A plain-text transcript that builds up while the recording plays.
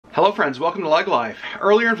Hello friends, welcome to LeggLife.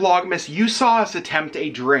 Earlier in Vlogmas, you saw us attempt a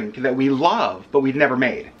drink that we love, but we've never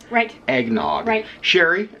made. Right. Eggnog. Right.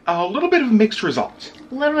 Sherri, a little bit of mixed results.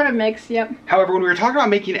 A little bit of mix, yep. However, when we were talking about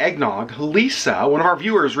making eggnog, Lisa, one of our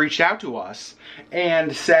viewers, reached out to us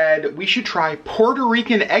and said we should try Puerto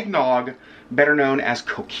Rican eggnog, better known as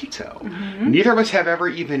Coquito. Neither of us have ever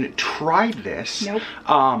even tried this.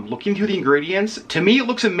 Nope. Looking through the ingredients, to me it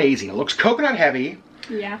looks amazing. It looks coconut heavy.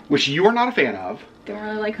 Yeah. Which you are not a fan of. Don't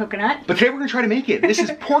really like coconut. But today we're going to try to make it. This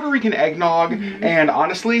is Puerto Rican eggnog, and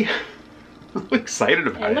honestly, I'm really excited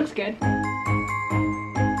about it. It looks good.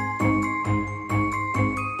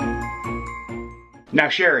 Now,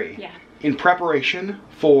 Sherri, Yeah. in preparation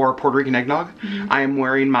for Puerto Rican eggnog, I am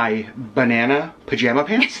wearing my banana pajama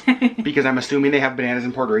pants because I'm assuming they have bananas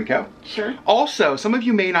in Puerto Rico. Sure. Also, some of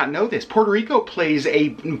you may not know this, Puerto Rico plays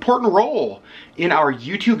an important role in our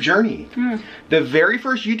YouTube journey. The very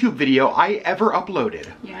first YouTube video I ever uploaded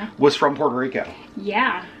was from Puerto Rico.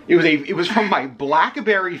 Yeah. It was from my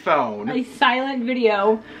BlackBerry phone. A silent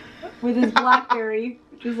video with his BlackBerry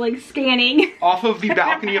just like scanning. Off of the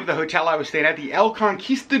balcony of the hotel I was staying at, the El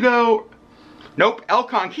Conquistador. Nope, El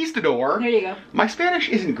Conquistador. There you go. My Spanish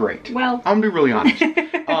isn't great. Well. I'm gonna be really honest.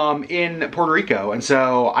 In Puerto Rico, and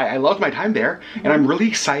so I loved my time there, and I'm really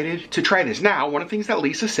excited to try this. Now, one of the things that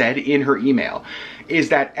Lisa said in her email is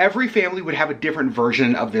that every family would have a different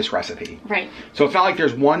version of this recipe. Right. So it's not like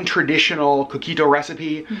there's one traditional Coquito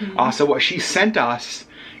recipe. So what she sent us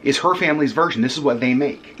is her family's version. This is what they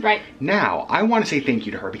make. Right. Now, I want to say thank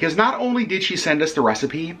you to her because not only did she send us the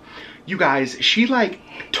recipe, you guys, she like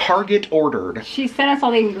Target ordered. She sent us all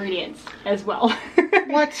the ingredients as well.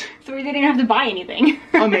 What? So we didn't have to buy anything.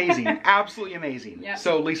 Amazing. Absolutely amazing. Yep.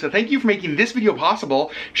 So Lisa, thank you for making this video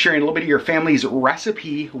possible, sharing a little bit of your family's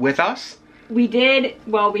recipe with us. We did,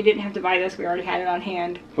 well, we didn't have to buy this. We already had it on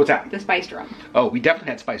hand. What's that? The spiced rum. Oh, we definitely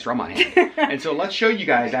had spiced rum on hand. And so let's show you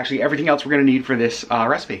guys actually everything else we're going to need for this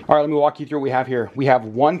recipe. All right, let me walk you through what we have here. We have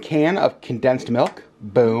 1 can of condensed milk.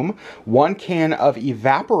 Boom. 1 can of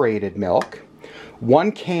evaporated milk.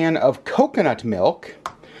 1 can of coconut milk.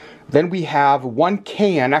 Then we have 1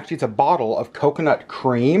 can, actually it's a bottle of coconut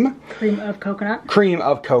cream. Cream of coconut. Cream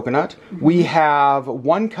of coconut. We have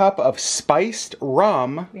 1 cup of spiced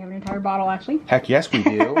rum. We have an entire bottle actually. Heck yes we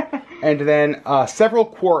do. And then a several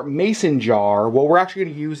quart mason jar. What we're actually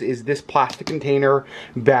going to use is this plastic container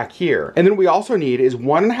back here. And then we also need is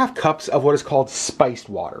 1.5 cups of what is called spiced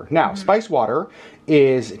water. Now, spiced water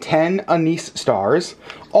is 10 anise stars.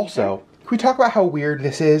 Also, can we talk about how weird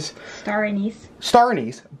this is? Star anise. Star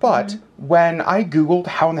anise, but when I Googled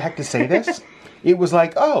how in the heck to say this, it was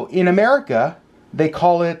like, oh, in America, they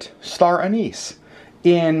call it star anise.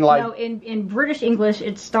 In like... No, in British English,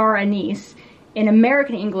 it's star anise. In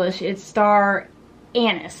American English, it's star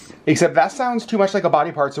anise. Except that sounds too much like a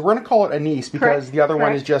body part, so we're going to call it anise because the other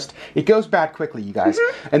one is just, it goes bad quickly, you guys.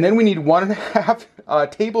 And then we need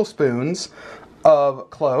 1.5 tablespoons of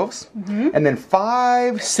cloves, and then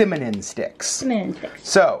 5 cinnamon sticks. Cinnamon sticks.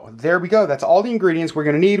 So, there we go. That's all the ingredients we're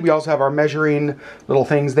going to need. We also have our measuring little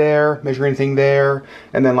things there, measuring thing there,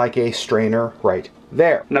 and then like a strainer right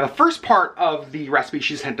there. Now, the first part of the recipe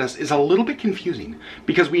she sent us is a little bit confusing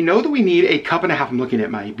because we know that we need a 1.5 cups. I'm looking at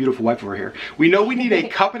my beautiful wife over here. We know we need a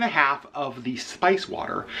 1.5 cups of the spice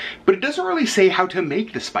water, but it doesn't really say how to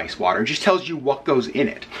make the spice water. It just tells you what goes in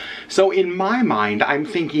it. So in my mind, I'm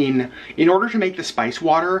thinking in order to make the spice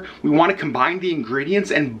water, we want to combine the ingredients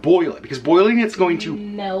and boil it because boiling it's going to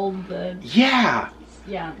meld the... Yeah,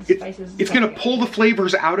 the spices. It's going to pull the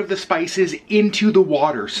flavors out of the spices into the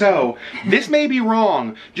water. So, this may be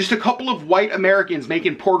wrong. Just a couple of white Americans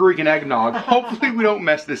making Puerto Rican eggnog. Hopefully we don't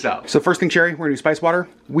mess this up. So first thing, Sherri, we're going to do spice water.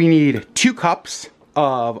 We need 2 cups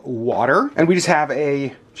of water. And we just have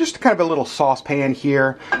just kind of a little saucepan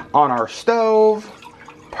here on our stove.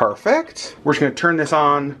 Perfect. We're just going to turn this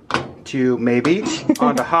on to maybe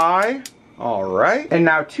onto high. All right. And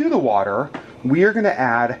now to the water, we are going to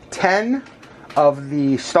add 10 of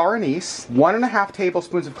the star anise, 1.5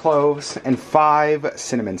 tablespoons of cloves, and 5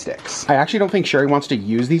 cinnamon sticks. I actually don't think Sherri wants to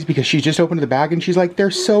use these because she's just opened the bag and she's like,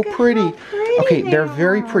 they're so pretty. Okay, they're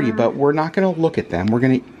very pretty, but we're not gonna look at them. We're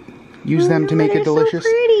gonna use them to make it delicious. So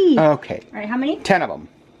pretty. Okay. All right, how many? 10 of them.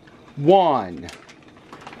 1,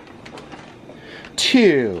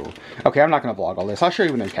 2. Okay, I'm not gonna vlog all this. I'll show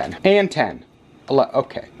you when there's 10. And 10.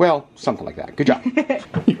 Okay, well, something like that. Good job.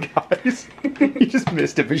 You guys, you just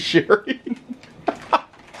missed it for Sherri.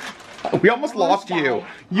 We almost lost you.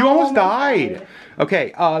 You almost died.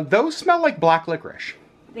 Okay, those smell like black licorice.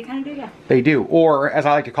 They kind of do, yeah. They do, or as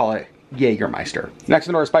I like to call it, Jägermeister. Next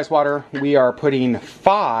in our spice water, we are putting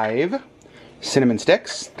 5 cinnamon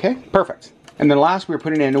sticks. Okay, perfect. And then last, we're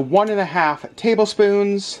putting in 1.5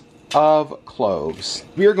 tablespoons of cloves.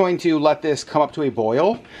 We are going to let this come up to a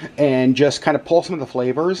boil and just kind of pull some of the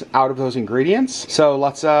flavors out of those ingredients. So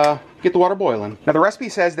let's get the water boiling. Now the recipe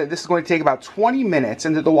says that this is going to take about 20 minutes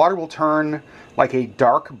and that the water will turn like a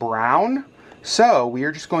dark brown. So we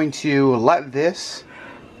are just going to let this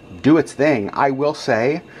do its thing. I will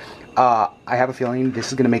say, I have a feeling this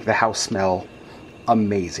is going to make the house smell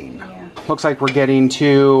amazing. Yeah. Looks like we're getting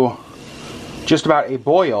to just about a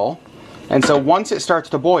boil. And so once it starts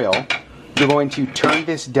to boil, you're going to turn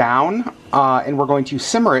this down and we're going to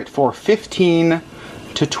simmer it for 15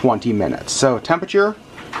 to 20 minutes. So temperature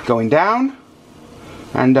going down,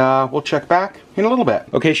 and we'll check back in a little bit.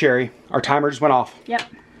 Okay, Sherri, our timer just went off. Yep.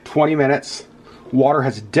 20 minutes. Water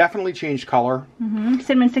has definitely changed color.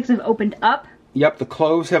 Cinnamon sticks have opened up. Yep, the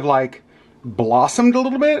cloves have like blossomed a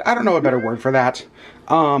little bit. I don't know a better word for that.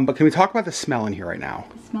 But can we talk about the smell in here right now?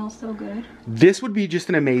 It smells so good. This would be just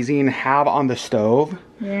an amazing have on the stove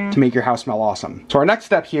to make your house smell awesome. So our next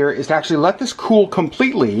step here is to actually let this cool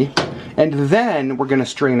completely, and then we're gonna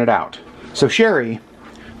strain it out. So Sherri,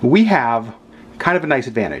 we have kind of a nice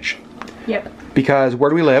advantage. Yep. Because where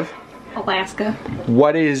do we live? Alaska.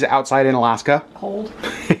 What is outside in Alaska? Cold.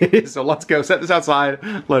 It is, so let's go set this outside,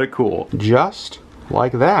 let it cool. Just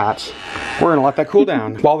like that. We're gonna let that cool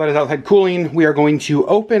down. While that is outside cooling, we are going to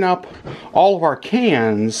open up all of our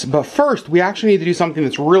cans, but first we actually need to do something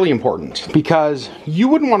that's really important, because you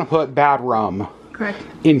wouldn't want to put bad rum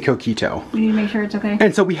in Coquito. We need to make sure it's okay.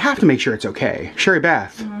 And so we have to make sure it's okay. Sherri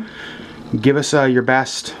Beth, give us your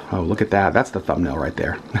best. Oh, look at that. That's the thumbnail right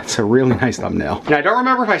there. That's a really nice thumbnail. And I don't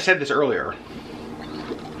remember if I said this earlier.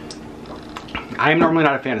 I am normally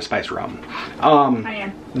not a fan of spiced rum. I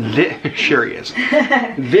am. Sherri is.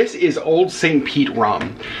 This is Old St. Pete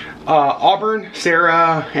rum. Auburn,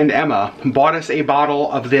 Sarah, and Emma bought us a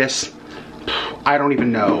bottle of this, I don't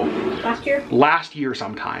even know. Last year? Last year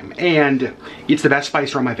sometime. And it's the best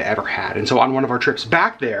spiced rum I've ever had. And so on one of our trips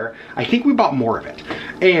back there, I think we bought more of it.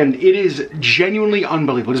 And it is genuinely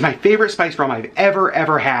unbelievable. It is my favorite spiced rum I've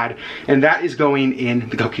ever had. And that is going in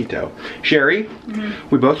the Coquito. Sherri,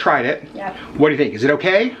 we both tried it. Yep. What do you think? Is it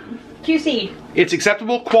okay? QC. It's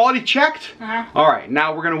acceptable, quality checked. All right,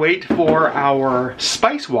 now we're gonna wait for our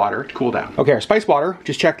spice water to cool down. Okay, our spice water,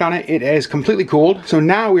 just checked on it. It is completely cooled. So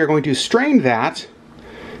now we are going to strain that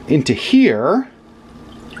into here.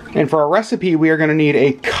 And for our recipe, we are gonna need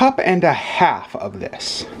 1.5 cups of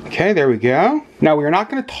this. Okay, there we go. Now we are not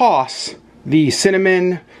gonna toss the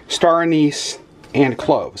cinnamon, star anise, and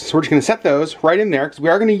cloves. So we're just gonna set those right in there because we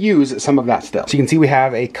are gonna use some of that still. So you can see we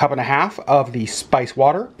have 1.5 cups of the spice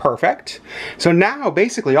water, perfect. So now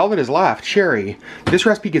basically all that is left, Sherri, this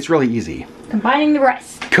recipe gets really easy. Combining the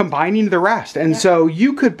rest. Combining the rest. And so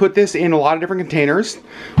you could put this in a lot of different containers.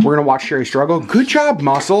 We're gonna watch Sherri struggle. Good job,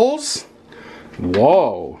 muscles.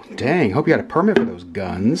 Whoa, dang, hope you got a permit for those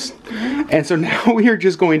guns. And so now we are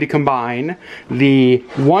just going to combine the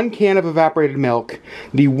 1 can of evaporated milk,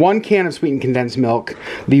 the 1 can of sweetened condensed milk,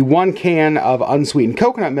 the 1 can of unsweetened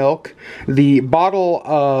coconut milk, the bottle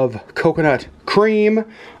of coconut cream,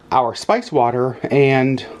 our spice water,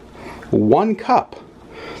 and 1 cup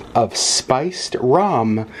of spiced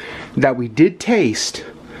rum that we did taste,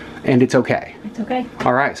 and it's okay. It's okay.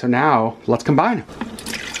 All right, so now let's combine.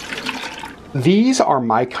 These are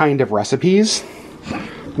my kind of recipes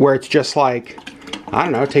where it's just like, I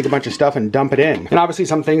don't know, take a bunch of stuff and dump it in. And obviously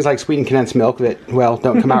some things like sweetened condensed milk that, well,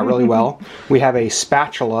 don't come out really well. We have a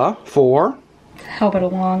spatula for... help it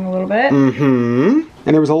along a little bit. And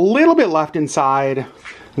there was a little bit left inside.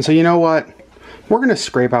 And so you know what? We're gonna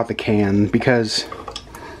scrape out the can because,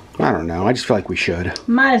 I don't know, I just feel like we should.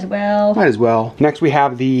 Might as well. Might as well. Next we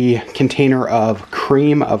have the container of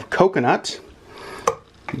cream of coconut.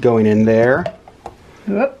 Going in there.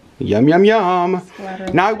 Whoop. Yum, yum, yum.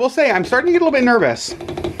 Splatter. Now I will say, I'm starting to get a little bit nervous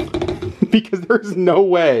because there's no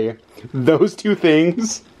way those two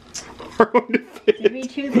things are going to fit.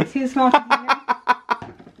 Maybe the two small containers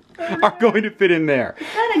are going to fit in there.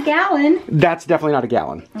 It's not a gallon. That's definitely not a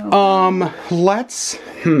gallon. Oh. Let's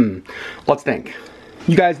think.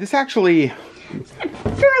 You guys, this actually...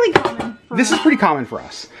 fairly common. This is pretty common for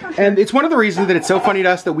us. And it's one of the reasons that it's so funny to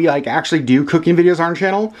us that we like actually do cooking videos on our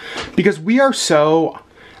channel, because we are so...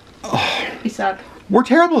 we suck. We're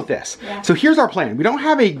terrible at this. Yeah. So here's our plan. We don't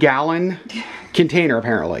have a gallon container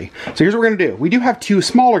apparently. So here's what we're gonna do. We do have 2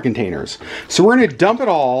 smaller containers. So we're gonna dump it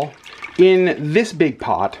all in this big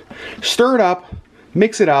pot, stir it up,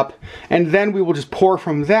 mix it up, and then we will just pour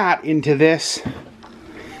from that into this.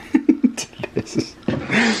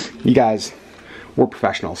 You guys, we're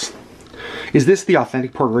professionals. Is this the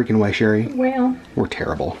authentic Puerto Rican way, Sherri? Well, we're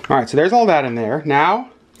terrible. All right, so there's all that in there. Now,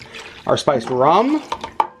 our spiced rum,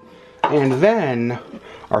 and then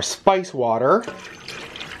our spice water.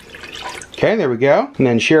 Okay, there we go. And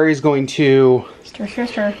then Sherri's going to stir, stir,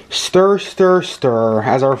 stir. Stir, stir, stir.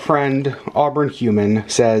 As our friend Auburn Human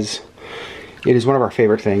says, it is one of our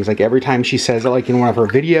favorite things. Like every time she says it, like in one of her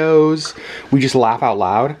videos, we just laugh out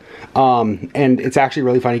loud. And it's actually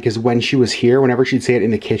really funny because when she was here, whenever she'd say it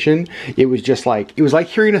in the kitchen, it was just like, it was like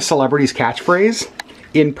hearing a celebrity's catchphrase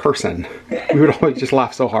in person. We would always just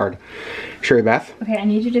laugh so hard. Sherri Beth? Okay, I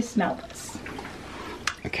need you to smell this.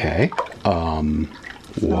 Okay.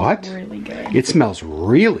 What? Really good. It smells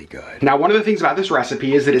really good. Now, one of the things about this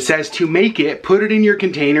recipe is that it says to make it, put it in your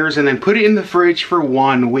containers, and then put it in the fridge for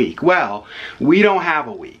 1 week. Well, we don't have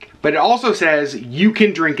a week. But it also says you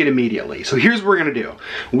can drink it immediately. So here's what we're gonna do.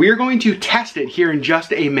 We're going to test it here in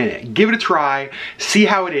just a minute. Give it a try, see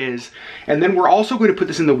how it is, and then we're also going to put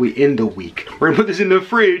this in the week. We're gonna put this in the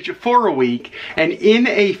fridge for a week, and in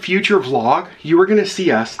a future vlog, you are gonna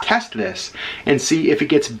see us test this and see if it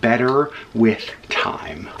gets better with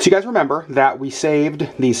time. So you guys remember that we saved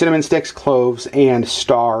the cinnamon sticks, cloves, and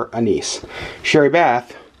star anise. Sherri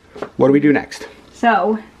Beth, what do we do next?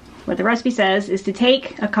 So, what the recipe says is to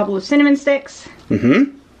take a couple of cinnamon sticks,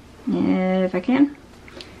 if I can,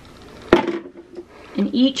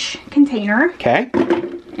 in each container. Okay.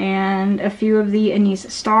 And a few of the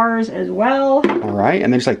anise stars as well. All right,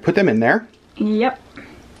 and then just like put them in there. Yep.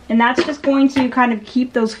 And that's just going to kind of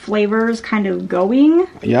keep those flavors kind of going.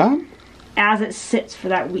 Yeah. As it sits for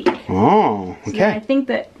that week. Oh, okay. So I think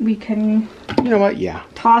that we can, you know what? Yeah.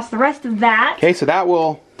 Toss the rest of that. Okay, so that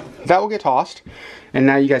will get tossed. And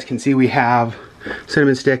now you guys can see we have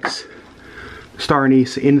cinnamon sticks, star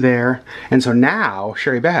anise in there. And so now,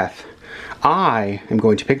 Sherri Beth, I am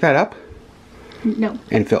going to pick that up. No.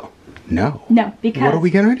 And fill. No. No, because what are we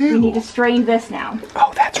gonna do? We need to strain this now.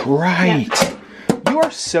 Oh, that's right. Yep. You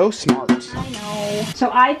are so smart. I know.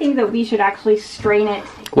 So I think that we should actually strain it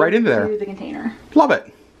right into there. The container. Love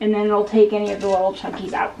it. And then it'll take any of the little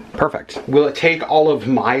chunkies out. Perfect. Will it take all of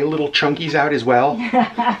my little chunkies out as well?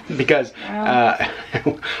 Because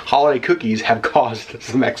holiday cookies have caused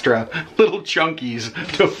some extra little chunkies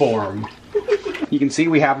to form. You can see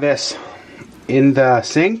we have this in the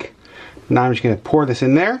sink. Now I'm just gonna pour this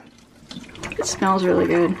in there. It smells really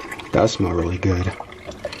good. It does smell really good.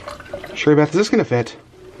 Sherri Beth, is this gonna fit?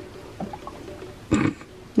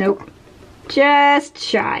 Nope. Just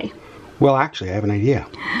shy. Well, actually, I have an idea.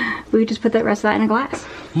 We could just put that rest of that in a glass.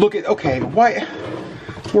 Look at, okay, why?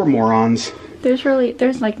 We're morons. There's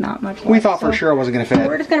like not much left. We thought for sure it wasn't gonna fit.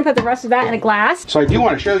 We're just gonna put the rest of that in a glass. So I do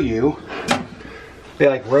want to show you, they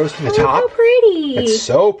like roast in the top. So pretty. It's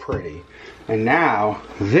so pretty. And now,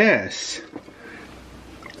 this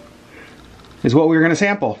is what we're gonna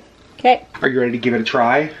sample. Okay. Are you ready to give it a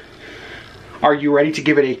try? Are you ready to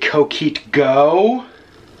give it a Coquito go?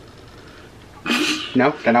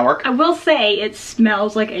 No? That not work? I will say it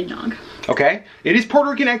smells like eggnog. Okay. It is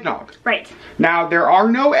Puerto Rican eggnog. Right. Now, there are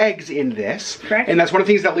no eggs in this. Correct. And that's one of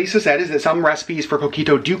the things that Lisa said is that some recipes for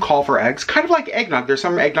Coquito do call for eggs. Kind of like eggnog. There's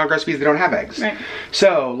some eggnog recipes that don't have eggs. Right.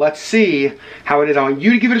 So, let's see how it is. I want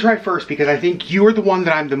you to give it a try first because I think you are the one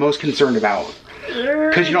that I'm the most concerned about.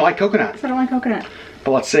 Because you don't like coconut. I don't like coconut.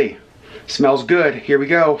 But let's see. Smells good. Here we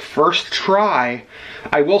go. First try.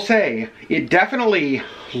 I will say, it definitely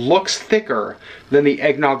looks thicker than the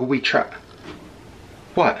eggnog we tried.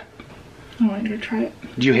 What? I want you to try it.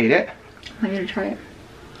 Do you hate it? I want you to try it.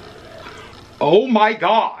 Oh my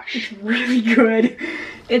gosh. It's really good.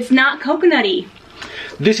 It's not coconutty.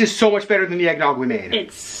 This is so much better than the eggnog we made.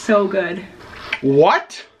 It's so good.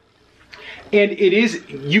 What? And it is,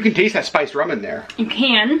 you can taste that spiced rum in there. You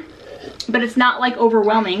can, but it's not like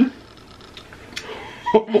overwhelming.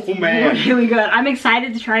 Oh man. Really good. I'm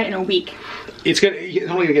excited to try it in a week. It's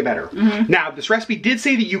only gonna get better. Now, this recipe did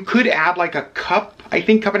say that you could add like a cup, I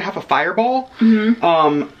think cup and a half of Fireball.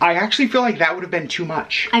 I actually feel like that would have been too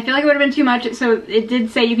much. I feel like it would have been too much, so it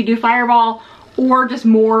did say you could do Fireball or just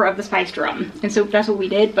more of the spiced rum. And so that's what we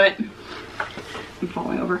did, but I'm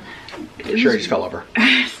falling over. Sure, just fell over.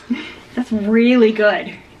 That's really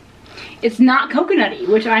good. It's not coconutty,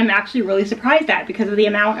 which I'm actually really surprised at because of the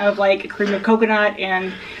amount of like cream of coconut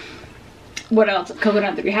and what else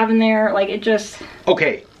coconut that we have in there. Like it just...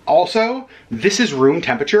 Okay, also, this is room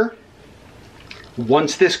temperature.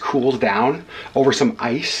 Once this cools down over some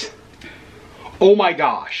ice, oh my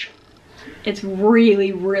gosh. It's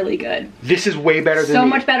really, really good. This is way better than so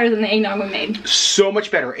much better than the eggnog we made. So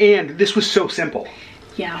much better, and this was so simple.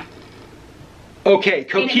 Yeah. Okay,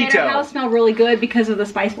 Coquito. And it made our house smell really good because of the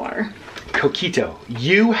spice water. Coquito,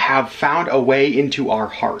 you have found a way into our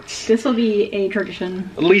hearts. This will be a tradition.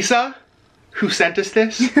 Lisa, who sent us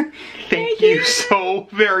this, thank you so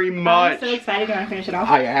very much. I'm so excited. Do you want to finish it off?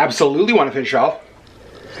 I absolutely want to finish it off.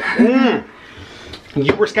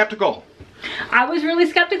 You were skeptical. I was really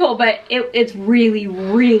skeptical, but it's really,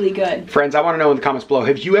 really good. Friends, I want to know in the comments below,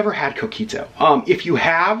 have you ever had Coquito? If you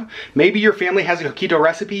have, maybe your family has a Coquito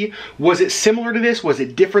recipe. Was it similar to this? Was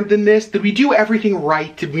it different than this? Did we do everything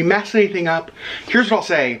right? Did we mess anything up? Here's what I'll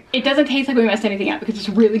say. It doesn't taste like we messed anything up because it's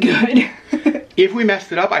really good. If we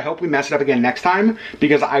messed it up, I hope we mess it up again next time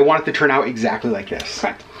because I want it to turn out exactly like this.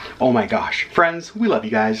 Correct. Oh my gosh. Friends, we love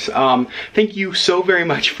you guys. Thank you so very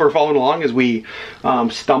much for following along as we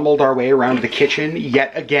stumbled our way around the kitchen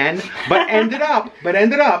yet again, but ended up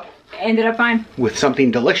fine. with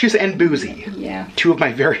something delicious and boozy. Yeah. Two of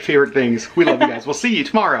my very favorite things. We love you guys. We'll see you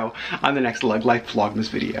tomorrow on the next LeggLife Vlogmas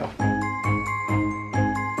video.